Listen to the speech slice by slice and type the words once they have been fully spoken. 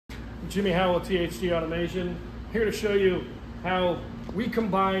Jimmy Howell at THG Automation, here to show you how we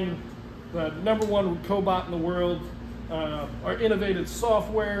combine the #1 cobot in the world, our innovative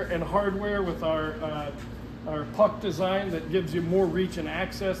software and hardware with our puck design that gives you more reach and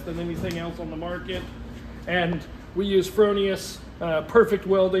access than anything else on the market. And we use Fronius Perfect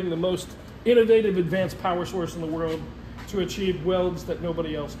Welding, the most innovative advanced power source in the world, to achieve welds that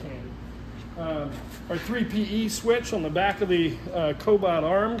nobody else can. Our 3PE switch on the back of the cobot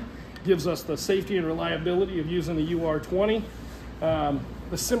arm gives us the safety and reliability of using the UR20.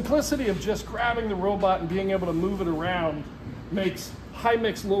 The simplicity of just grabbing the robot and being able to move it around makes high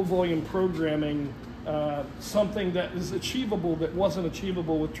mix, low volume programming something that is achievable that wasn't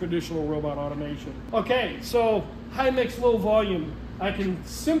achievable with traditional robot automation. Okay, so high mix, low volume. I can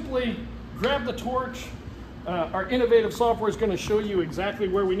simply grab the torch. Our innovative software is going to show you exactly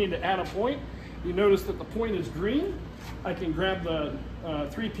where we need to add a point. You notice that the point is green. I can grab the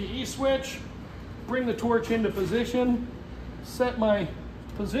 3PE switch, bring the torch into position, set my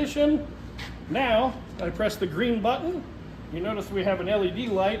position. Now I press the green button. You notice we have an LED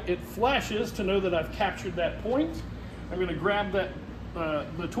light. It flashes to know that I've captured that point. I'm going to grab that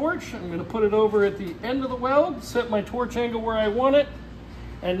the torch. I'm going to put it over at the end of the weld, set my torch angle where I want it.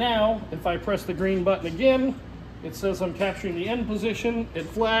 And now if I press the green button again, it says I'm capturing the end position. It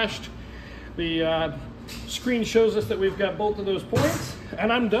flashed. The screen shows us that we've got both of those points,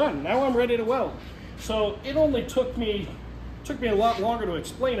 and I'm done. Now I'm ready to weld. So it only took me a lot longer to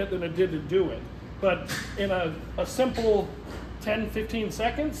explain it than it did to do it. But in a simple 10-15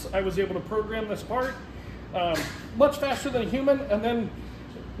 seconds, I was able to program this part much faster than a human, and then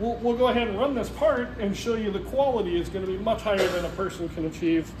we'll go ahead and run this part and show you the quality is going to be much higher than a person can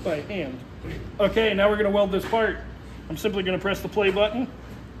achieve by hand. Okay, now we're going to weld this part. I'm simply going to press the play button.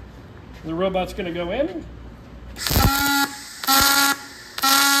 The robot's going to go in. If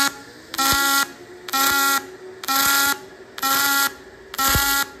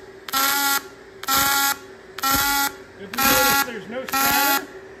you notice, there's no spatter.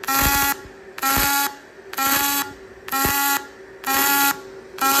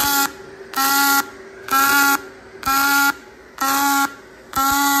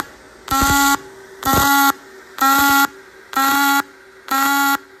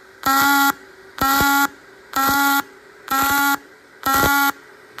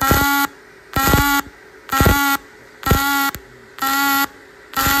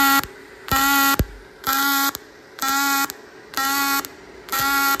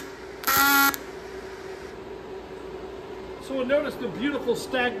 So we'll notice the beautiful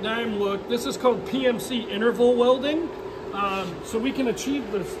stacked dime look. This is called PMC interval welding. So we can achieve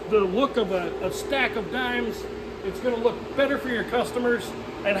the look of a stack of dimes. It's going to look better for your customers.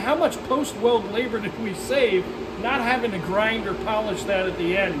 And how much post-weld labor did we save not having to grind or polish that at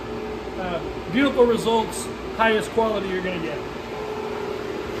the end? Beautiful results, highest quality you're going to get.